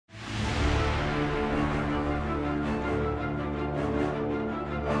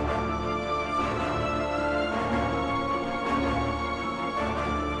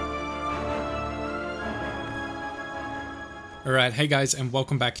Alright, hey guys, and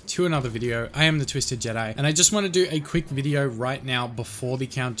welcome back to another video. I am the Twisted Jedi, and I just want to do a quick video right now before the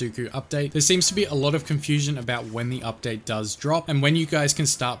Count Dooku update. There seems to be a lot of confusion about when the update does drop, and when you guys can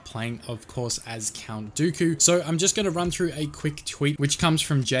start playing, of course, as Count Dooku. So I'm just going to run through a quick tweet, which comes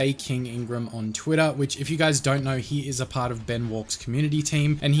from J King Ingram on Twitter, which if you guys don't know, he is a part of Ben Walk's community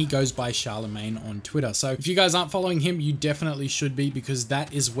team, and he goes by Charlemagne on Twitter. So if you guys aren't following him, you definitely should be, because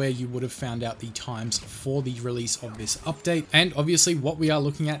that is where you would have found out the times for the release of this update. And obviously what we are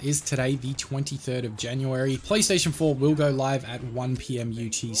looking at is today, the 23rd of January. PlayStation 4 will go live at 1 PM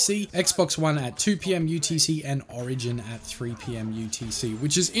UTC, Xbox One at 2 PM UTC, and Origin at 3 PM UTC,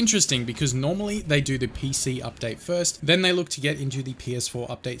 which is interesting because normally they do the PC update first, then they look to get into the PS4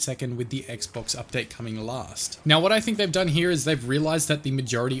 update second, with the Xbox update coming last. Now what I think they've done here is they've realized that the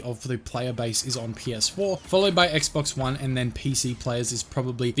majority of the player base is on PS4, followed by Xbox One, and then PC players is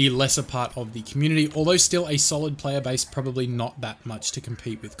probably the lesser part of the community, although still a solid player base, probably not that much to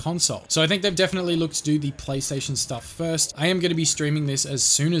compete with console. So I think they've definitely looked to do the PlayStation stuff first. I am going to be streaming this as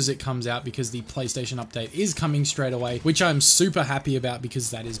soon as it comes out because the PlayStation update is coming straight away, which I'm super happy about because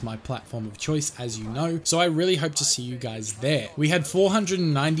that is my platform of choice, as you know. So I really hope to see you guys there. We had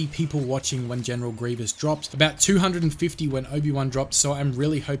 490 people watching when General Grievous dropped, about 250 when Obi-Wan dropped, so I'm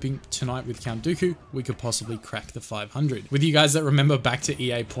really hoping tonight with Count Dooku, we could possibly crack the 500. With you guys that remember back to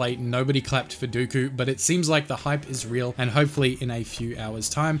EA Play, nobody clapped for Dooku, but it seems like the hype is real, and hopefully in a few hours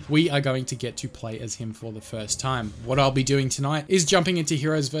time, we are going to get to play as him for the first time. What I'll be doing tonight is jumping into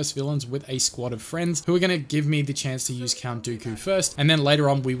Heroes vs Villains with a squad of friends who are going to give me the chance to use Count Dooku first, and then later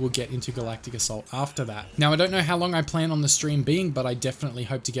on we will get into Galactic Assault after that. Now I don't know how long I plan on the stream being, but I definitely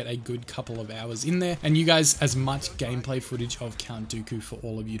hope to get a good couple of hours in there, and you guys as much gameplay footage of Count Dooku for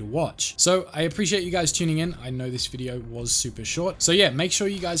all of you to watch. So I appreciate you guys tuning in. I know this video was super short, so yeah, make sure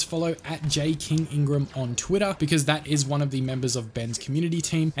you guys follow at J King Ingram on Twitter, because that is one of the members of Ben's community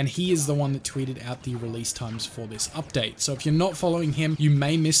team, and he is the one that tweeted out the release times for this update. So if you're not following him, you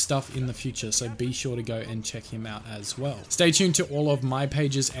may miss stuff in the future, so be sure to go and check him out as well. Stay tuned to all of my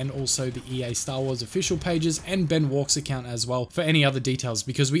pages and also the EA Star Wars official pages and Ben Walk's account as well for any other details,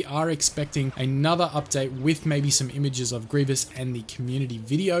 because we are expecting another update with maybe some images of Grievous and the community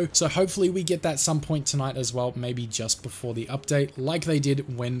video. So hopefully we get that some point tonight as well, maybe just before the update, like they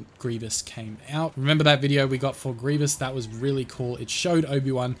did when Grievous came out. Remember that video we got for Grievous? That was really cool. It showed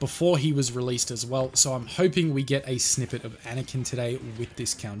Obi-Wan before he was released as well, so I'm hoping we get a snippet of Anakin today with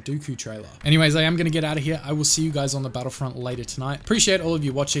this Count Dooku trailer. Anyways, I am going to get out of here. I will see you guys on the Battlefront later tonight. Appreciate all of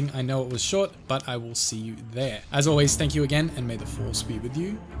you watching. I know it was short, but I will see you there. As always, thank you again, and may the Force be with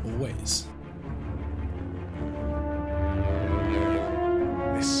you always.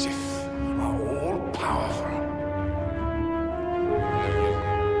 The Sith are all powerful.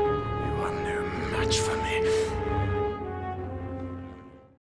 You are no match for me.